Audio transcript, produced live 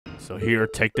So here,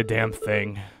 take the damn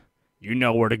thing. You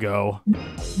know where to go.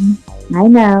 I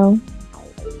know.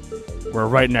 We're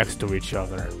right next to each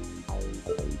other.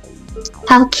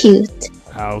 How cute.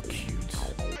 How cute.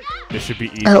 This should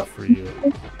be easy for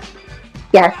you.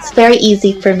 Yes, very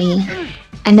easy for me.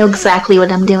 I know exactly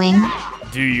what I'm doing.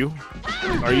 Do you?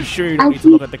 Are you sure you don't need to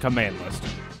look at the command list?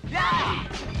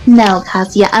 No,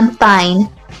 Kazuya, I'm fine.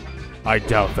 I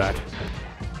doubt that.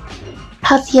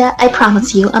 Kazuya, I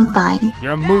promise you, I'm fine.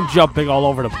 You're moon jumping all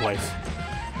over the place.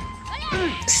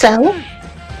 So?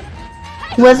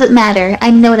 What does it matter? I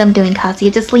know what I'm doing,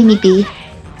 Kazuya. Just leave me be.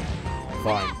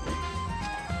 Fine.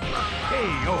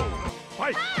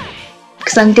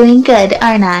 Because I'm doing good,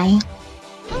 aren't I?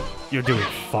 You're doing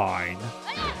fine.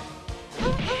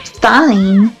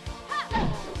 Fine.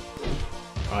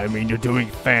 I mean, you're doing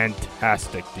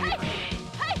fantastic, dear.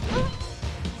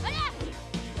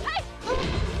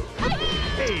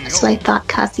 That's what I thought,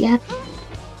 Kazuya.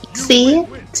 See?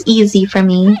 It's easy for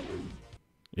me.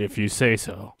 If you say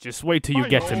so. Just wait till you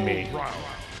get to me.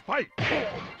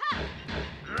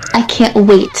 I can't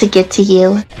wait to get to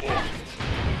you.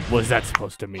 What's that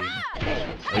supposed to mean?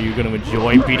 Are you gonna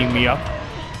enjoy beating me up?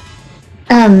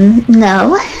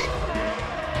 No.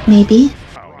 Maybe.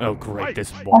 Oh great,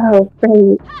 this boy. Oh,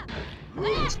 great.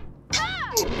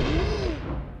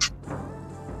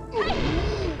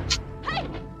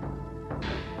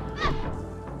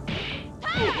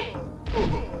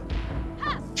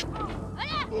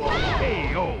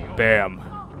 Bam.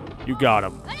 You got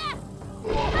him.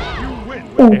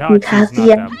 Thank you,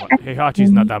 Kazuya.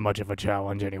 Heihachi's not that much of a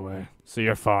challenge anyway, so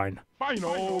you're fine.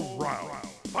 Final round.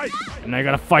 Fight! And I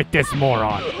gotta fight this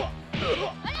moron.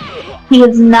 He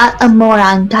is not a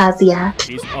moron, Kazuya.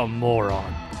 He's a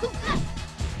moron.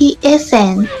 He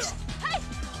isn't. He's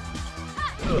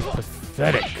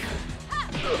pathetic.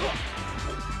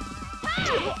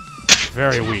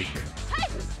 Very weak.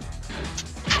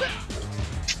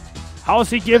 How's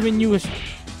he giving you a...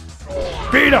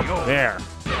 Beat him! There.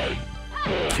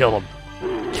 Kill him.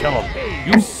 Kill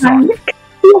him. You suck.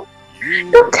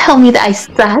 Don't tell me that I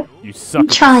suck. You suck. I'm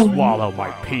trying. Swallow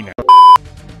my peanut.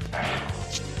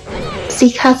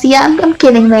 See, Kazuya, I'm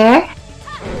getting there.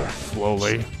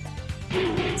 Slowly.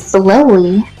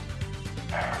 Slowly.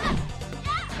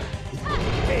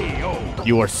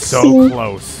 You are so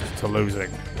close to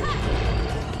losing.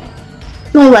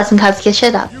 No, I wasn't, Kazuya.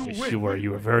 Shut up. Yes, you were.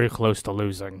 You were very close to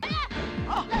losing.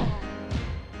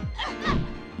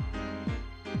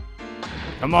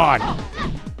 Come on!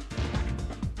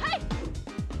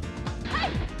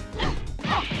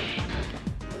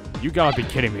 You gotta be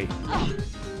kidding me.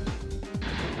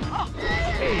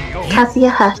 Kazuya,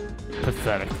 hush.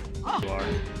 Pathetic. You are.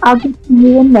 I'll get to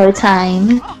you in no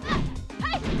time.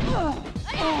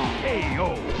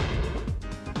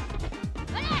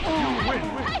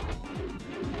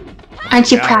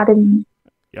 Aren't you proud of me?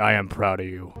 Yeah, I am proud of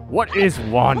you. What is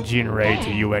Wan Jinrei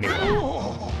to you anyway?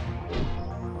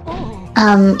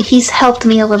 He's helped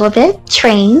me a little bit,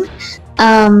 train.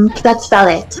 That's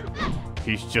about it.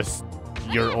 He's just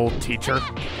your old teacher?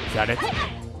 Is that it?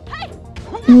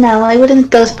 No, I wouldn't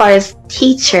go as far as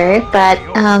teacher, but,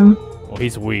 Well,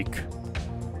 he's weak.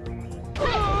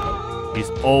 He's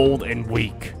old and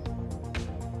weak.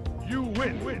 You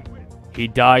win. He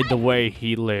died the way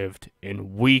he lived,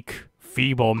 in weak,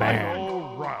 feeble man.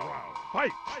 Final round.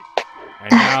 Fight!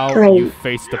 And now Great. you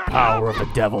face the power of the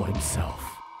devil himself.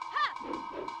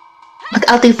 look,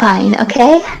 I'll do fine,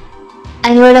 okay?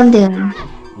 I know what I'm doing.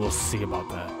 We'll see about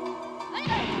that.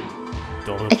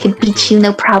 Don't look I can like you're beat you,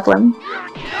 no problem.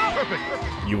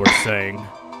 You were saying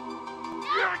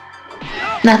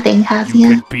Nothing, you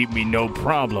Kazuya. could beat me no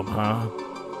problem, huh?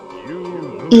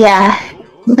 Yeah,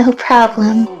 no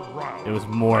problem. It was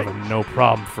more of a no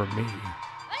problem for me.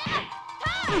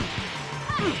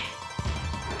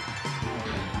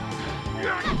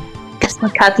 Guess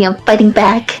what, Kazuya? I'm fighting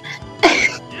back.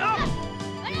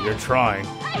 You're trying.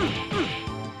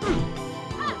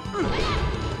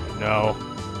 No.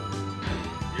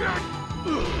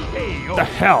 The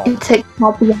hell? It took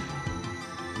Kazuya.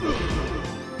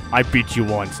 I beat you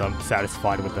once, I'm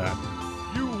satisfied with that.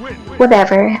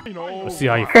 Whatever. Let's see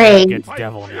how you feel Great. against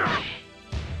devil now.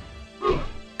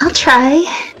 I'll try.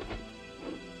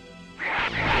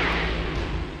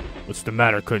 What's the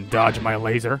matter? Couldn't dodge my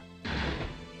laser?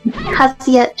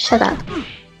 Kazuya, shut up.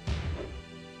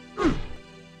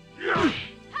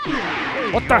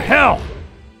 What the hell?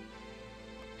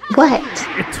 What?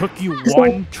 It took you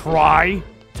one try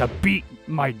to beat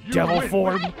my devil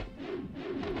form?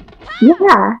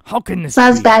 Yeah. How can this It's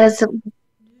not as be? bad as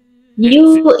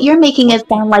you're making it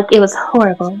sound like it was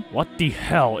horrible. What the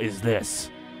hell is this?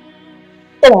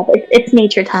 Shut up, it's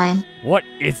nature time. What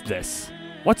is this?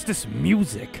 What's this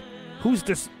music? Who's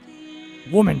this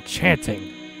woman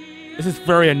chanting? This is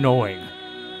very annoying.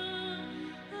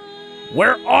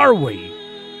 Where are we?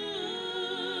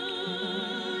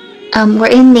 We're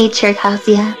in nature,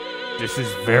 Kazuya. This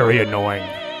is very annoying.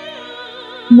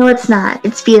 No, it's not.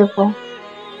 It's beautiful.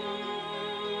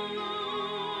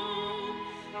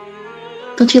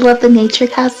 Don't you love the nature,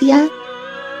 Kazuya?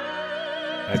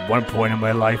 At one point in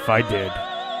my life, I did.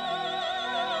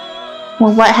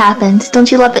 Well, what happened?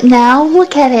 Don't you love it now?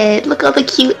 Look at it. Look at all the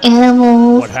cute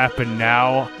animals. What happened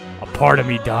now? A part of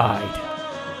me died.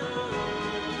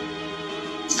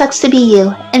 Sucks to be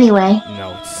you. Anyway.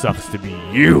 No, it sucks to be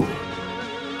you.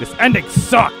 This ending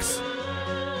sucks.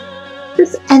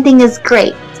 This ending is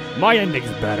great. My ending's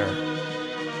better.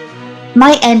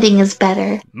 My ending is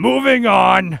better. Moving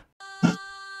on.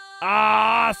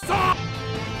 Ah,